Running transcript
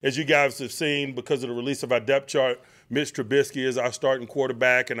As you guys have seen, because of the release of our depth chart, Mitch Trubisky is our starting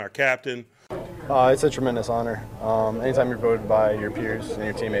quarterback and our captain. It's a tremendous honor. Anytime you're voted by your peers and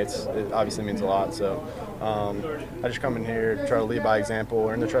your teammates, it obviously means a lot. So I just come in here, try to lead by example,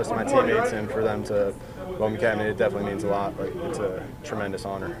 earn the trust of my teammates, and for them to vote me captain, it definitely means a lot. Like, it's a tremendous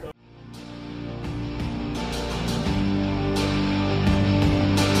honor.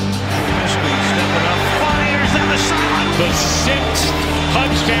 The sixth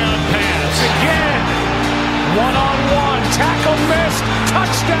touchdown pass. Again, one-on-one, tackle missed,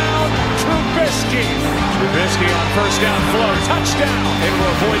 touchdown, Trubisky. Trubisky on first down flow, touchdown. Able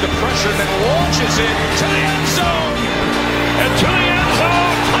to avoid the pressure, then launches it to the end zone. And to the end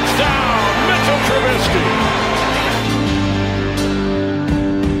zone, touchdown, Mitchell Trubisky.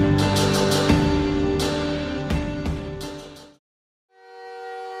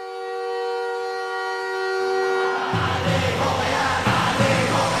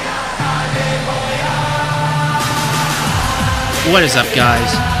 What is up,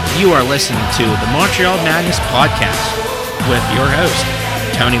 guys? You are listening to the Montreal Madness Podcast with your host,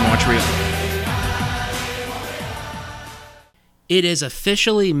 Tony Montreal. It is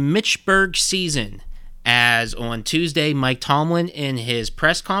officially Mitchburg season, as on Tuesday, Mike Tomlin in his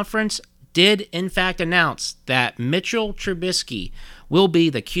press conference did in fact announce that Mitchell Trubisky will be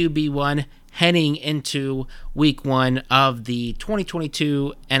the QB1 heading into Week 1 of the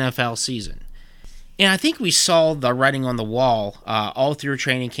 2022 NFL season. And I think we saw the writing on the wall all through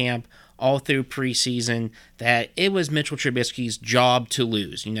training camp, all through preseason, that it was Mitchell Trubisky's job to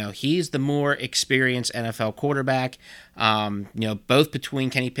lose. You know, he's the more experienced NFL quarterback, both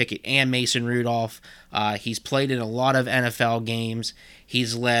between Kenny Pickett and Mason Rudolph. He's played in a lot of NFL games.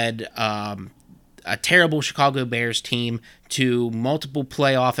 He's led a terrible Chicago Bears team to multiple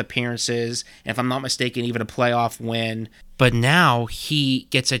playoff appearances, and if I'm not mistaken, even a playoff win. But now he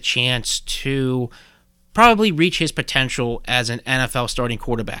gets a chance to probably reach his potential as an NFL starting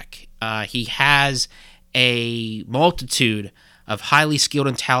quarterback. He has a multitude of highly skilled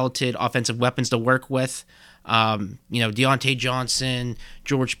and talented offensive weapons to work with. Deontay Johnson,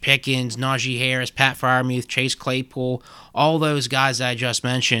 George Pickens, Najee Harris, Pat Freiermuth, Chase Claypool, all those guys that I just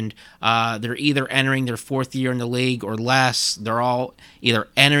mentioned, they're either entering their fourth year in the league or less. They're all either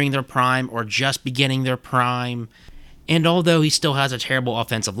entering their prime or just beginning their prime. And although he still has a terrible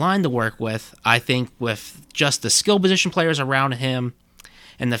offensive line to work with, I think with just the skill position players around him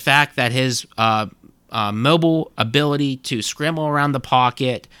and the fact that his mobile ability to scramble around the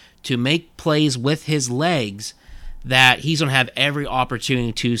pocket, to make plays with his legs, that he's going to have every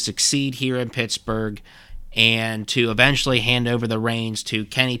opportunity to succeed here in Pittsburgh and to eventually hand over the reins to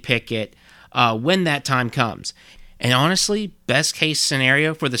Kenny Pickett when that time comes. And honestly, best case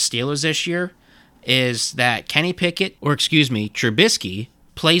scenario for the Steelers this year is that Trubisky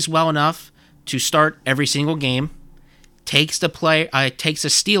plays well enough to start every single game, takes the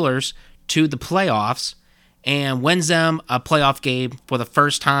Steelers to the playoffs, and wins them a playoff game for the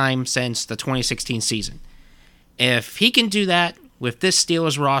first time since the 2016 season. If he can do that with this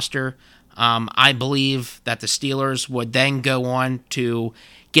Steelers roster, I believe that the Steelers would then go on to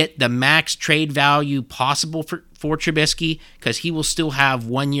get the max trade value possible for Trubisky, because he will still have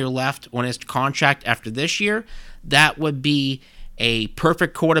 1 year left on his contract after this year. That would be a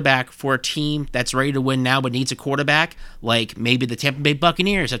perfect quarterback for a team that's ready to win now but needs a quarterback, like maybe the Tampa Bay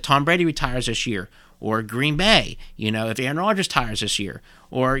Buccaneers if Tom Brady retires this year, or Green Bay, if Aaron Rodgers retires this year,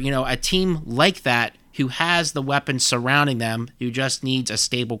 or, a team like that who has the weapons surrounding them, who just needs a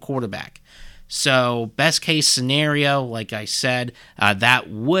stable quarterback. So best case scenario, like I said,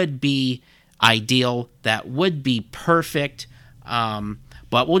 that would be ideal. That would be perfect.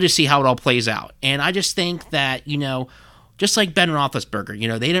 But we'll just see how it all plays out. And I just think that, just like Ben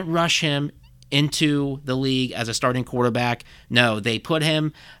Roethlisberger, they didn't rush him into the league as a starting quarterback. No, they put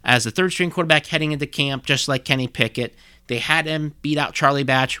him as the third string quarterback heading into camp, just like Kenny Pickett. They had him beat out Charlie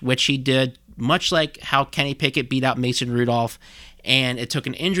Batch, which he did, much like how Kenny Pickett beat out Mason Rudolph. And it took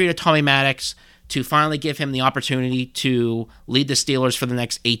an injury to Tommy Maddox to finally give him the opportunity to lead the Steelers for the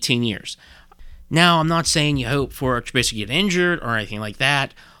next 18 years. Now, I'm not saying you hope for Trubisky to get injured or anything like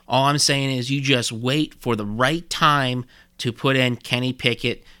that. All I'm saying is you just wait for the right time to put in Kenny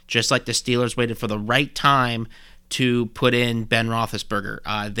Pickett, just like the Steelers waited for the right time to put in Ben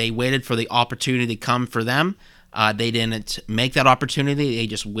Roethlisberger. They waited for the opportunity to come for them. They didn't make that opportunity. They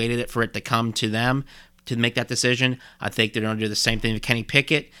just waited for it to come to them to make that decision. I think they're going to do the same thing with Kenny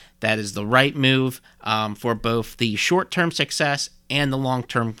Pickett. That is the right move for both the short-term success and the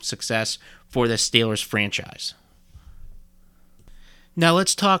long-term success for the Steelers franchise. Now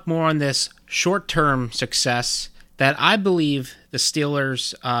let's talk more on this short-term success that I believe the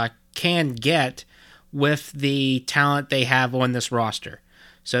Steelers can get with the talent they have on this roster.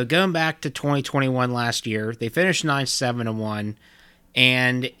 So going back to 2021 last year, they finished 9-7-1,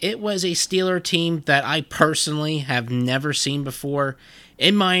 and it was a Steeler team that I personally have never seen before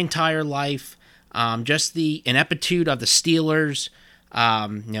in my entire life. Just the ineptitude of the Steelers.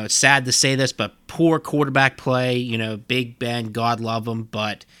 It's sad to say this, but poor quarterback play. Big Ben, God love him,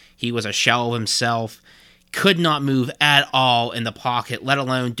 but he was a shell of himself. Could not move at all in the pocket, let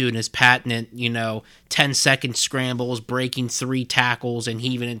alone doing his patent, 10-second scrambles, breaking 3 tackles, and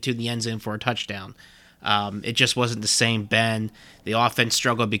heaving into the end zone for a touchdown. It just wasn't the same Ben. The offense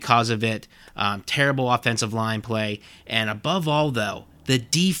struggled because of it. Terrible offensive line play. And above all, though, the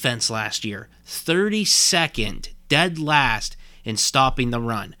defense last year, 32nd, dead last in stopping the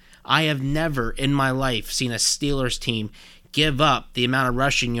run. I have never in my life seen a Steelers team give up the amount of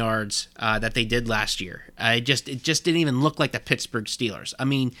rushing yards that they did last year. It just didn't even look like the Pittsburgh Steelers. I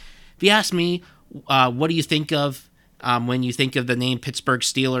mean, if you ask me, what do you think of when you think of the name Pittsburgh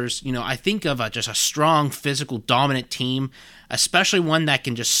Steelers? I think of just a strong, physical, dominant team, especially one that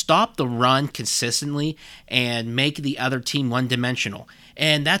can just stop the run consistently and make the other team one-dimensional.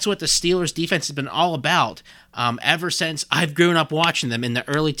 And that's what the Steelers defense has been all about ever since I've grown up watching them in the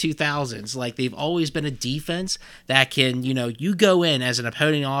early 2000s. Like, they've always been a defense that can, you go in as an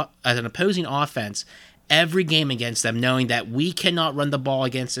opposing offense every game against them, knowing that we cannot run the ball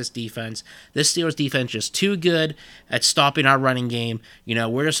against this defense. This Steelers defense is too good at stopping our running game.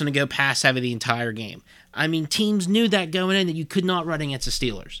 We're just going to go pass heavy the entire game. I mean, teams knew that going in, that you could not run against the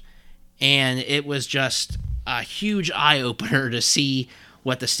Steelers. And it was just a huge eye-opener to see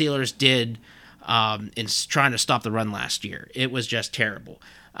what the Steelers did in trying to stop the run last year. It was just terrible.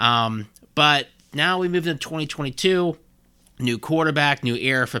 But now we moved into 2022, new quarterback, new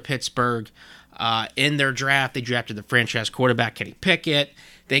era for Pittsburgh. In their draft, they drafted the franchise quarterback, Kenny Pickett.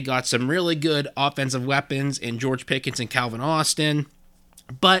 They got some really good offensive weapons in George Pickens and Calvin Austin.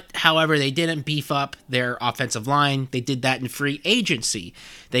 But, however, they didn't beef up their offensive line. They did that in free agency.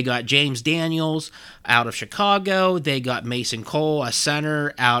 They got James Daniels out of Chicago. They got Mason Cole, a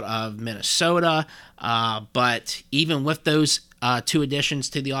center, out of Minnesota. But even with those 2 additions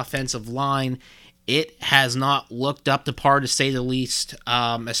to the offensive line, it has not looked up to par, to say the least,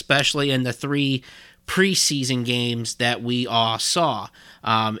 especially in the 3 preseason games that we all saw.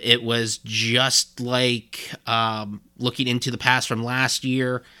 It was just like looking into the past from last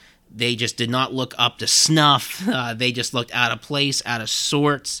year. They just did not look up to snuff. They just looked out of place, out of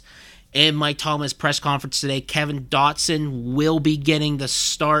sorts. In Mike Thomas' press conference today, Kevin Dotson will be getting the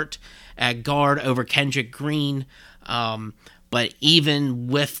start at guard over Kendrick Green. But even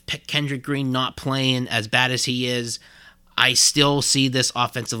with Kendrick Green not playing as bad as he is, I still see this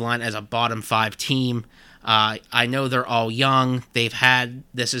offensive line as a bottom 5 team. I know they're all young.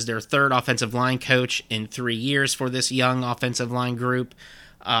 This is their 3rd offensive line coach in 3 years for this young offensive line group.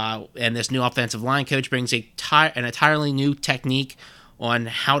 And this new offensive line coach brings an entirely new technique on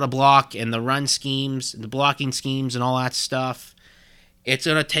how to block and the run schemes, the blocking schemes, and all that stuff. It's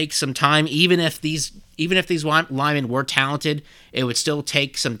going to take some time. Even if these linemen were talented, it would still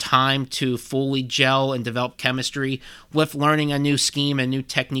take some time to fully gel and develop chemistry with learning a new scheme and new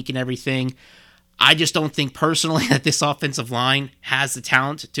technique and everything. I just don't think personally that this offensive line has the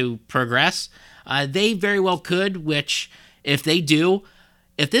talent to progress. They very well could, which if they do,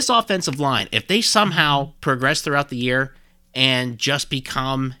 if this offensive line, if they somehow progress throughout the year and just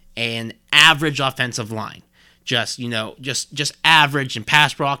become an average offensive line, just average in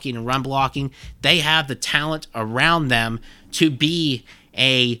pass blocking and run blocking, they have the talent around them to be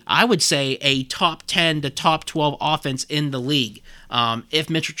I would say a top 10 to top 12 offense in the league. If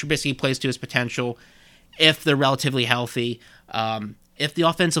Mitchell Trubisky plays to his potential, if they're relatively healthy, if the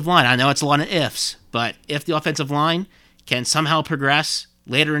offensive line, I know it's a lot of ifs, but if the offensive line can somehow progress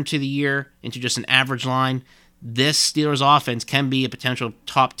later into the year into just an average line, this Steelers offense can be a potential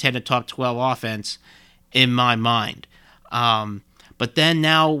top 10 to top 12 offense in my mind. But then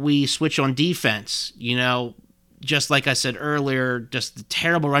now we switch on defense. Just like I said earlier, just the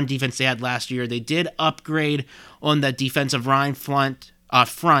terrible run defense they had last year. They did upgrade on the defensive line front,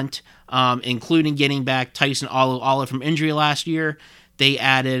 including getting back Tyson Alu from injury last year. They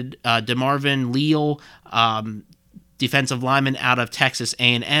added DeMarvin Leal, defensive lineman out of Texas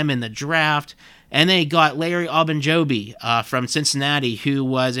A&M in the draft. And they got Larry Ogunjobi from Cincinnati, who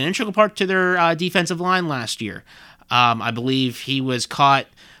was an integral part to their defensive line last year. I believe he was caught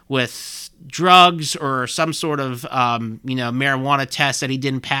with drugs or some sort of marijuana test that he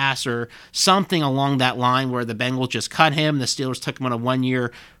didn't pass or something along that line where the Bengals just cut him. The Steelers took him on a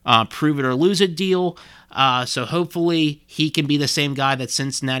 1-year prove it or lose it deal. So hopefully he can be the same guy that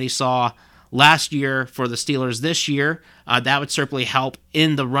Cincinnati saw last year for the Steelers this year. That would certainly help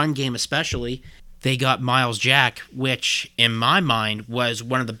in the run game especially. They got Myles Jack, which in my mind was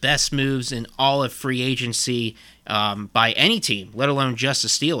one of the best moves in all of free agency by any team, let alone just the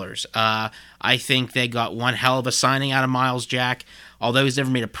Steelers. I think they got one hell of a signing out of Myles Jack. Although he's never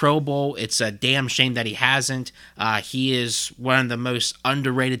made a Pro Bowl, it's a damn shame that he hasn't. He is one of the most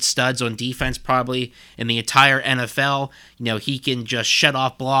underrated studs on defense probably in the entire NFL. He can just shut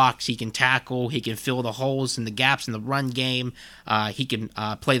off blocks. He can tackle. He can fill the holes and the gaps in the run game. He can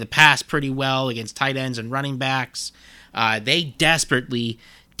play the pass pretty well against tight ends and running backs. They desperately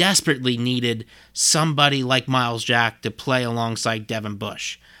needed somebody like Myles Jack to play alongside Devin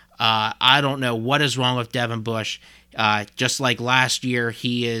Bush. I don't know what is wrong with Devin Bush. Just like last year,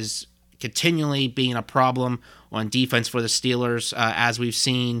 he is continually being a problem on defense for the Steelers, as we've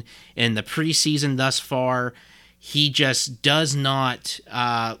seen in the preseason thus far. He just does not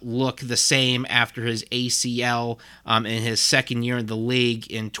look the same after his ACL in his second year in the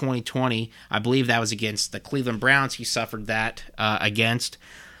league in 2020. I believe that was against the Cleveland Browns he suffered that against.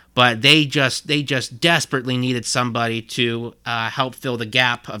 But they just desperately needed somebody to help fill the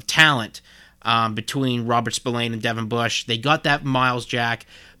gap of talent between Robert Spillane and Devin Bush. They got that Myles Jack,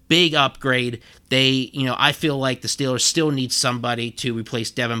 big upgrade. I feel like the Steelers still need somebody to replace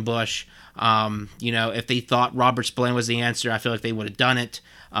Devin Bush. If they thought Robert Spillane was the answer, I feel like they would have done it.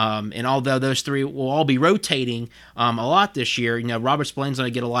 And although those three will all be rotating a lot this year, Robert Spillane's going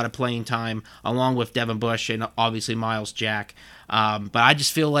to get a lot of playing time along with Devin Bush and obviously Myles Jack. But I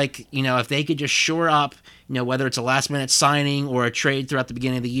just feel like, if they could just shore up, whether it's a last-minute signing or a trade throughout the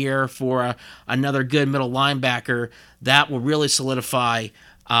beginning of the year for another good middle linebacker, that will really solidify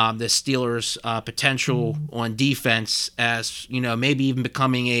the Steelers' potential on defense as, maybe even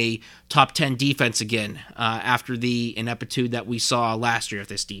becoming a top 10 defense again after the ineptitude that we saw last year of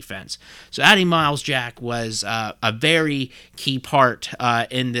this defense. So adding Myles Jack was a very key part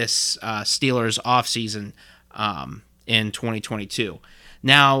in this Steelers offseason in 2022.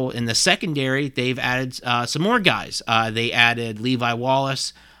 Now, in the secondary, they've added some more guys. They added Levi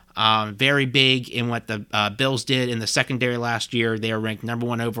Wallace, very big in what the Bills did in the secondary last year. They were ranked number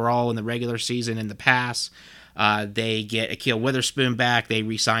 1 overall in the regular season in the pass. They get Ahkello Witherspoon back. They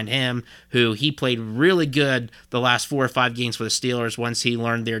re-signed him, who he played really good the last 4 or 5 games for the Steelers once he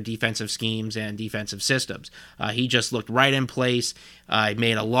learned their defensive schemes and defensive systems. He just looked right in place. He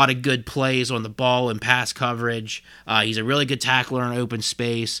made a lot of good plays on the ball and pass coverage. He's a really good tackler in open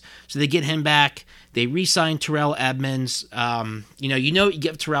space. So they get him back. They re-signed Terrell Edmunds. You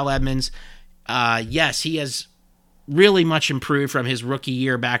give Terrell Edmunds. Yes, he has really much improved from his rookie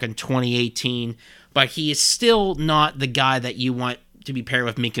year back in 2018, but he is still not the guy that you want to be paired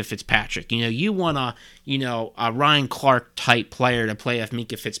with Minkah Fitzpatrick. You want a Ryan Clark type player to play with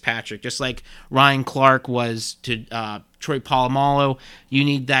Minkah Fitzpatrick, just like Ryan Clark was to Troy Polamalu. You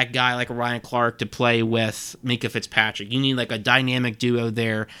need that guy like a Ryan Clark to play with Minkah Fitzpatrick. You need like a dynamic duo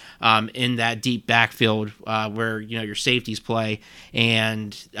there in that deep backfield where your safeties play.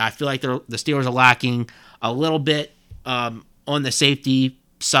 And I feel like the Steelers are lacking a little bit on the safety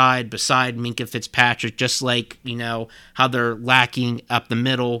side beside Minkah Fitzpatrick, just like how they're lacking up the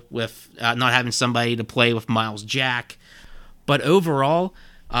middle with not having somebody to play with Myles Jack. But overall,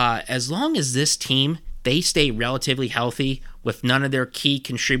 as long as this team they stay relatively healthy with none of their key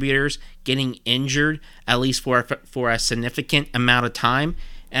contributors getting injured at least for a significant amount of time,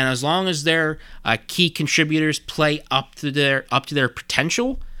 and as long as their key contributors play up to their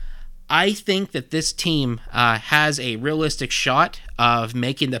potential, I think that this team has a realistic shot of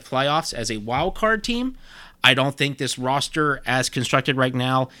making the playoffs as a wild card team. I don't think this roster, as constructed right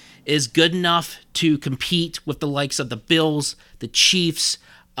now, is good enough to compete with the likes of the Bills, the Chiefs,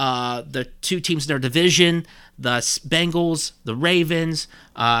 the 2 teams in their division, the Bengals, the Ravens.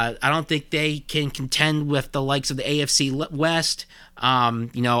 I don't think they can contend with the likes of the AFC West.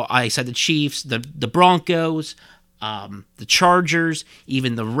 I said the Chiefs, the Broncos, the Chargers,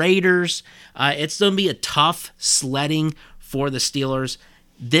 even the Raiders. It's going to be a tough sledding for the Steelers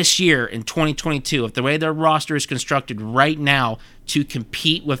this year in 2022, if the way their roster is constructed right now, to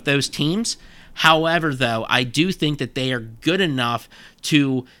compete with those teams. However, though, I do think that they are good enough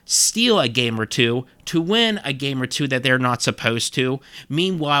to steal a game or two, to win a game or two that they're not supposed to,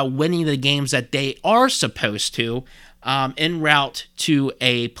 meanwhile winning the games that they are supposed to en route to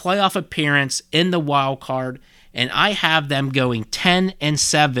a playoff appearance in the wild card and I have them going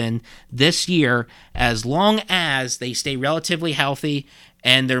 10-7 this year as long as they stay relatively healthy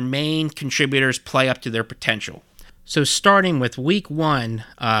and their main contributors play up to their potential. So starting with Week 1,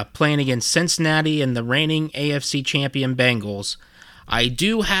 playing against Cincinnati and the reigning AFC champion Bengals, I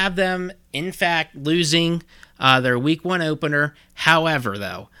do have them, in fact, losing their Week 1 opener. However,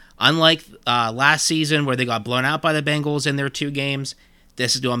 though, unlike last season where they got blown out by the Bengals in their 2 games,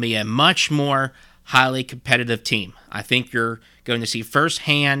 this is going to be a much more highly competitive team. I think you're going to see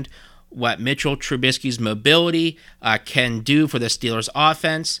firsthand what Mitchell Trubisky's mobility can do for the Steelers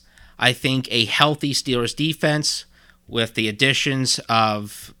offense. I think a healthy Steelers defense with the additions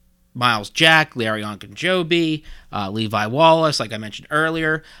of Miles Jack, Larry Ogunjobi, Levi Wallace, like I mentioned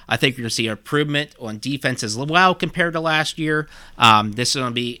earlier. I think you're going to see improvement on defense as well compared to last year. This is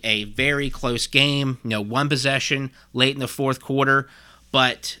going to be a very close game, one possession late in the fourth quarter.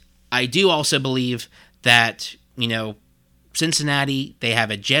 But I do also believe that, Cincinnati, they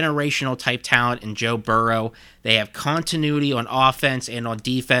have a generational type talent in Joe Burrow. They have continuity on offense and on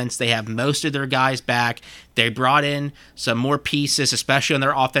defense. They have most of their guys back. They brought in some more pieces, especially on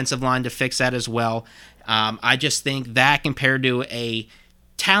their offensive line, to fix that as well. I just think that compared to a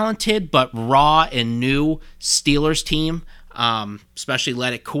talented but raw and new Steelers team, especially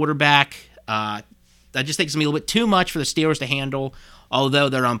led at quarterback, I just think it's going to be a little bit too much for the Steelers to handle, although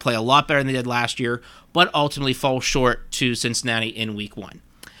they're going to play a lot better than they did last year, but ultimately fall short to Cincinnati in Week 1.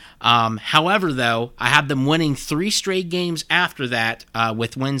 However, though, I have them winning 3 straight games after that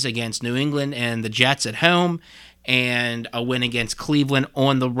with wins against New England and the Jets at home and a win against Cleveland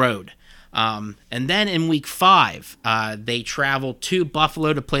on the road. And then in Week 5, they travel to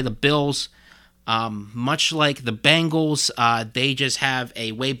Buffalo to play the Bills. Much like the Bengals, they just have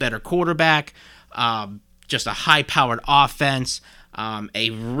a way better quarterback, just a high-powered offense, a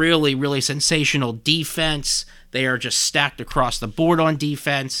really, really sensational defense. They are just stacked across the board on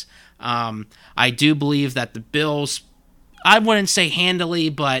defense. I do believe that the Bills, I wouldn't say handily,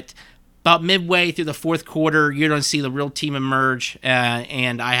 but about midway through the fourth quarter, you're going to see the real team emerge,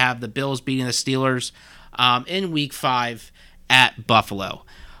 and I have the Bills beating the Steelers in Week 5 at Buffalo.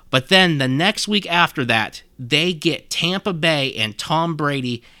 But then the next week after that, they get Tampa Bay and Tom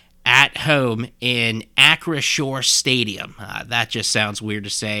Brady at home in Acrisure Stadium. That just sounds weird to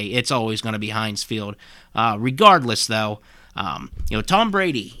say. It's always going to be Heinz Field. Regardless, though, Tom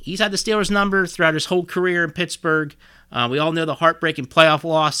Brady, he's had the Steelers' number throughout his whole career in Pittsburgh. We all know the heartbreaking playoff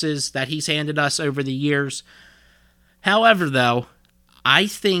losses that he's handed us over the years. However, though, I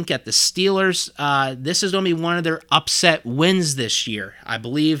think at the Steelers, this is going to be one of their upset wins this year. I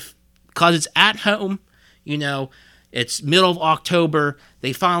believe because it's at home, it's middle of October.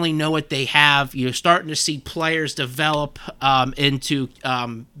 They finally know what they have. You're starting to see players develop into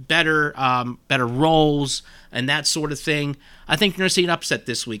better roles and that sort of thing. I think you're going to see an upset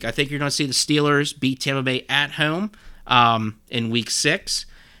this week. I think you're going to see the Steelers beat Tampa Bay at home in Week 6.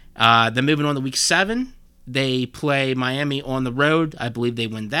 Then moving on to Week 7, they play Miami on the road. I believe they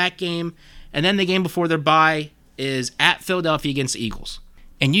win that game. And then the game before their bye is at Philadelphia against the Eagles.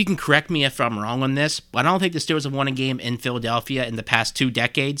 And you can correct me if I'm wrong on this, but I don't think the Steelers have won a game in Philadelphia in the past 2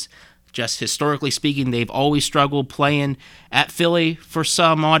 decades. Just historically speaking, they've always struggled playing at Philly for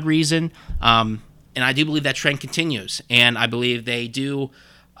some odd reason. And I do believe that trend continues. And I believe they do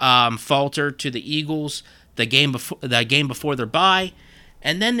falter to the Eagles the game before their bye.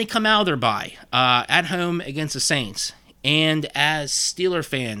 And then they come out of their bye at home against the Saints. And as Steeler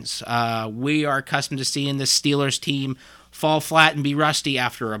fans, we are accustomed to seeing this Steelers team fall flat and be rusty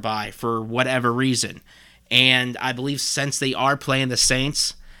after a bye for whatever reason. And I believe since they are playing the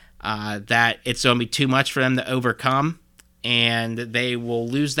Saints, that it's going to be too much for them to overcome, and they will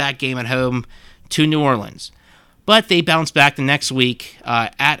lose that game at home to New Orleans. But they bounce back the next week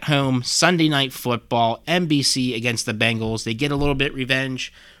at home, Sunday Night Football, NBC against the Bengals. They get a little bit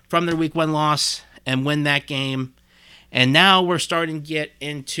revenge from their Week 1 loss and win that game. And now we're starting to get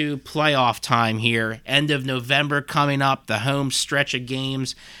into playoff time here. End of November coming up, the home stretch of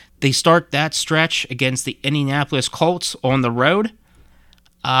games. They start that stretch against the Indianapolis Colts on the road.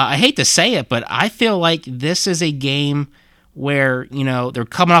 I hate to say it, but I feel like this is a game where, they're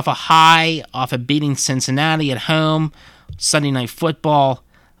coming off a high, off of beating Cincinnati at home, Sunday Night Football,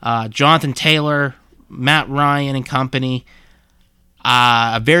 Jonathan Taylor, Matt Ryan and company,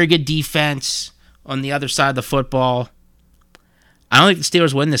 a very good defense on the other side of the football. I don't think the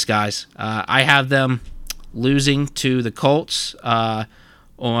Steelers win this, guys. I have them losing to the Colts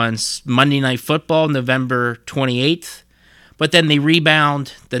on Monday Night Football, November 28th. But then they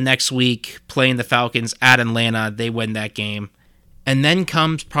rebound the next week, playing the Falcons at Atlanta. They win that game. And then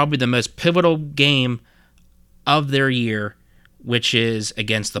comes probably the most pivotal game of their year, which is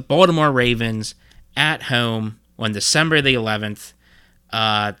against the Baltimore Ravens at home on December the 11th.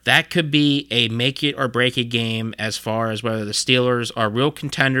 That could be a make it or break it game as far as whether the Steelers are real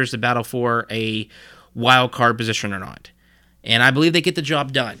contenders to battle for a wild card position or not. And I believe they get the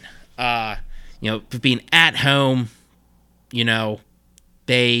job done. Being at home,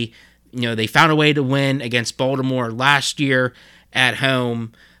 they found a way to win against Baltimore last year at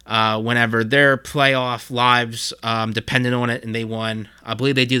home whenever their playoff lives depended on it, and they won. I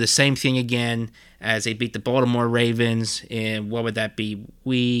believe they do the same thing again as they beat the Baltimore Ravens in, what would that be,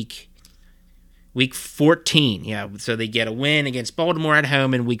 week 14. Yeah, so they get a win against Baltimore at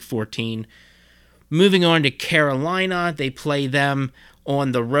home in week 14. Moving on to Carolina, they play them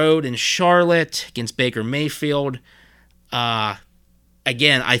on the road in Charlotte against Baker Mayfield.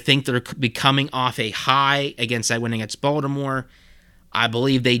 Again, I think they're coming off a high against that win against Baltimore. I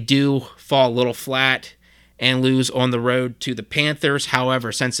believe they do fall a little flat and lose on the road to the Panthers.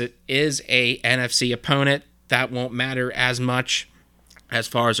 However, since it is a NFC opponent, that won't matter as much as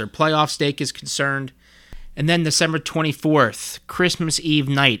far as their playoff stake is concerned. And then December 24th, Christmas Eve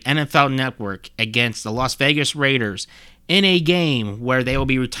night, NFL Network against the Las Vegas Raiders in a game where they will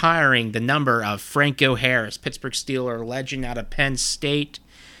be retiring the number of Franco Harris, Pittsburgh Steeler legend out of Penn State.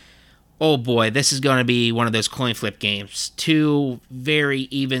 Oh boy, this is going to be one of those coin flip games. Two very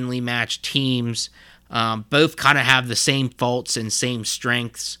evenly matched teams. Both kind of have the same faults and same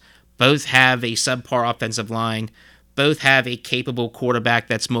strengths. Both have a subpar offensive line. Both have a capable quarterback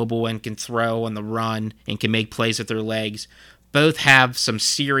that's mobile and can throw on the run and can make plays with their legs. Both have some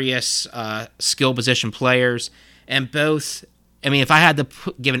serious skill position players. And both, if I had to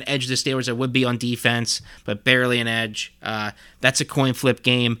give an edge to the Steelers, it would be on defense, but barely an edge. That's a coin flip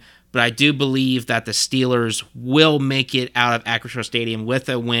game. But I do believe that the Steelers will make it out of Acrisure Stadium with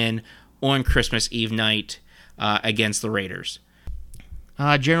a win on Christmas Eve night against the Raiders.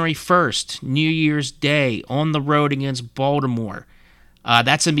 January 1st, New Year's Day, on the road against Baltimore.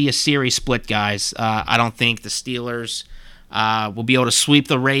 That's going to be a series split, guys. I don't think the Steelers will be able to sweep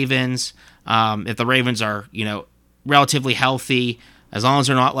the Ravens. If the Ravens are, relatively healthy, as long as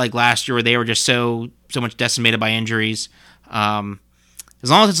they're not like last year where they were just so much decimated by injuries. As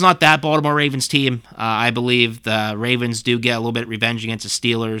long as it's not that Baltimore Ravens team, I believe the Ravens do get a little bit of revenge against the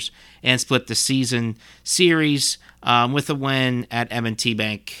Steelers and split the season series with a win at M&T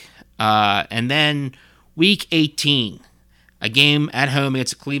Bank. And then Week 18, a game at home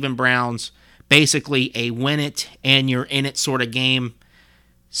against the Cleveland Browns, basically a win it and you're in it sort of game.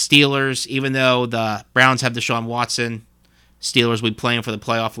 Steelers, even though the Browns have Deshaun Watson, Steelers will be playing for the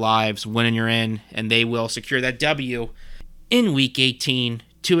playoff lives, winning you're in, and they will secure that W in Week 18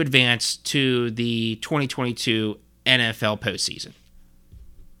 to advance to the 2022 NFL postseason.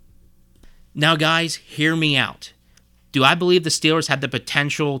 Now, guys, hear me out. Do I believe the Steelers have the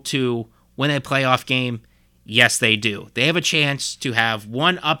potential to win a playoff game? Yes, they do. They have a chance to have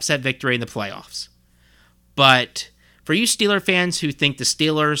one upset victory in the playoffs. But for you Steeler fans who think the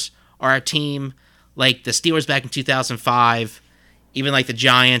Steelers are a team like the Steelers back in 2005, even like the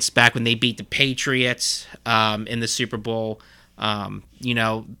Giants back when they beat the Patriots in the Super Bowl,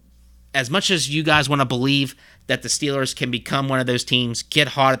 as much as you guys want to believe that the Steelers can become one of those teams, get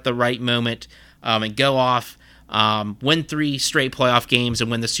hot at the right moment, and go off, win 3 straight playoff games and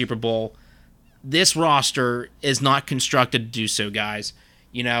win the Super Bowl, this roster is not constructed to do so, guys.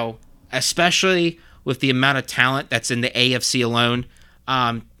 Especially with the amount of talent that's in the AFC alone.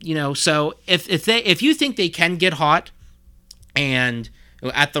 So if you think they can get hot and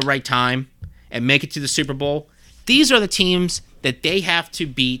at the right time and make it to the Super Bowl, these are the teams that they have to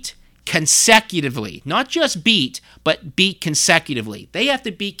beat consecutively. Not just beat, but beat consecutively. They have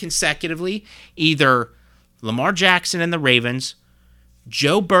to beat consecutively either Lamar Jackson and the Ravens,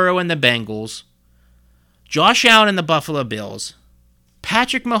 Joe Burrow and the Bengals, Josh Allen and the Buffalo Bills,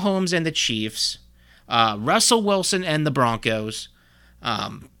 Patrick Mahomes and the Chiefs, Russell Wilson and the Broncos,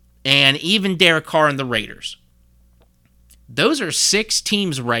 and even Derek Carr and the Raiders. Those are 6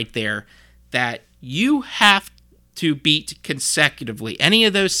 teams right there that you have to beat consecutively. Any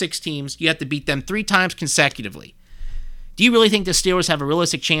of those 6 teams, you have to beat them 3 times consecutively. Do you really think the Steelers have a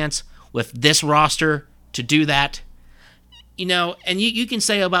realistic chance with this roster to do that? And you can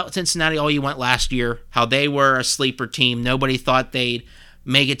say about Cincinnati all you want last year, how they were a sleeper team. Nobody thought they'd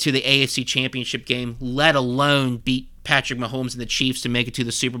make it to the AFC Championship game, let alone beat Patrick Mahomes and the Chiefs to make it to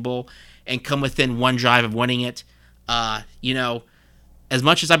the Super Bowl and come within 1 drive of winning it. As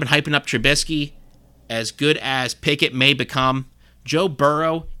much as I've been hyping up Trubisky, as good as Pickett may become, Joe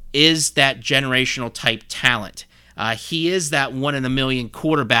Burrow is that generational type talent. He is that 1 in a million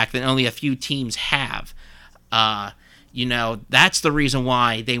quarterback that only a few teams have. That's the reason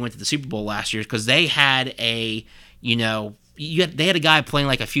why they went to the Super Bowl last year, because they had they had a guy playing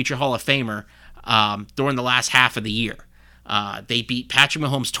like a future Hall of Famer during the last half of the year. They beat Patrick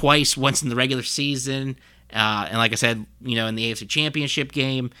Mahomes twice, once in the regular season, and like I said, in the AFC Championship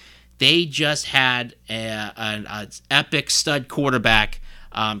game. They just had an epic stud quarterback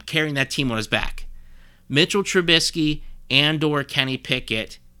carrying that team on his back. Mitchell Trubisky and/or Kenny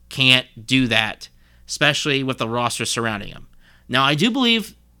Pickett can't do that, especially with the roster surrounding him. Now, I do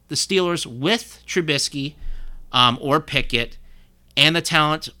believe the Steelers, with Trubisky or Pickett and the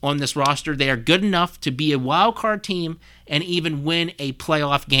talent on this roster, they are good enough to be a wild card team and even win a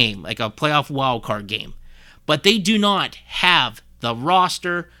playoff game, like a playoff wild card game. But they do not have the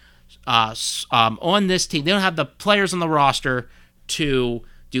roster on this team. They don't have the players on the roster to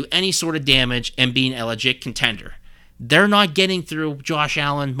do any sort of damage and being a legit contender. They're not getting through Josh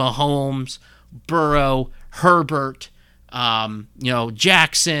Allen, Mahomes, Burrow, Herbert,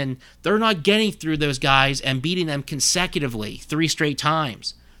 Jackson. They're not getting through those guys and beating them consecutively 3 straight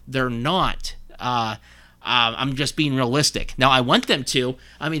times. They're not. I'm just being realistic. Now, I want them to.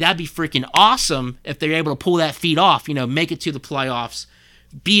 I mean, that'd be freaking awesome if they're able to pull that feat off, make it to the playoffs,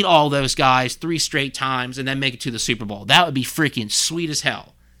 beat all those guys 3 straight times, and then make it to the Super Bowl. That would be freaking sweet as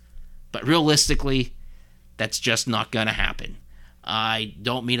hell. But realistically, that's just not going to happen. I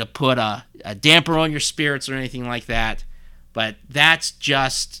don't mean to put a damper on your spirits or anything like that, but that's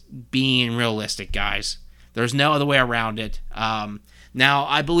just being realistic, guys. There's no other way around it. Now,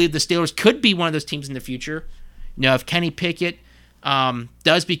 I believe the Steelers could be one of those teams in the future. If Kenny Pickett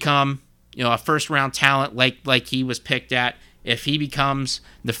does become a first-round talent like he was picked at, if he becomes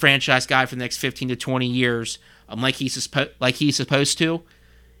the franchise guy for the next 15 to 20 years, like he's supposed to,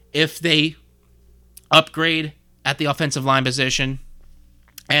 if they upgrade at the offensive line position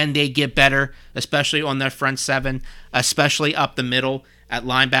and they get better, especially on their front seven, especially up the middle at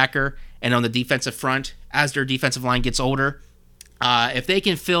linebacker and on the defensive front as their defensive line gets older, if they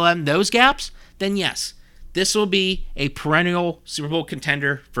can fill in those gaps, then yes, this will be a perennial Super Bowl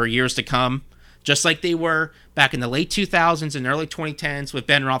contender for years to come, just like they were back in the late 2000s and early 2010s with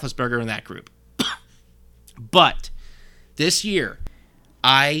Ben Roethlisberger and that group. But this year,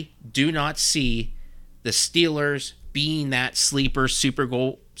 I do not see the Steelers being that sleeper Super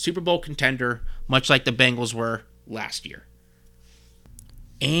Bowl contender, much like the Bengals were last year.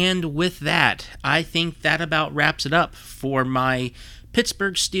 And with that, I think that about wraps it up for my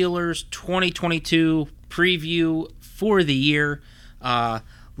Pittsburgh Steelers 2022 preview for the year.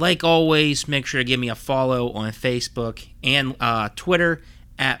 Like always, make sure to give me a follow on Facebook and Twitter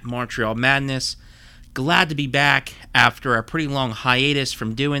at Montreal Madness. Glad to be back after a pretty long hiatus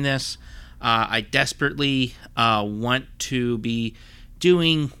from doing this. I desperately want to be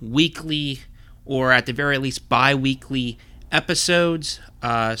doing weekly or at the very least bi-weekly episodes,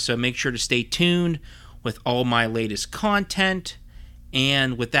 so make sure to stay tuned with all my latest content.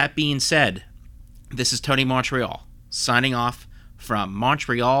 And with that being said, this is Tony Montreal signing off from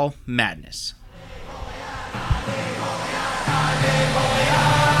Montreal Madness.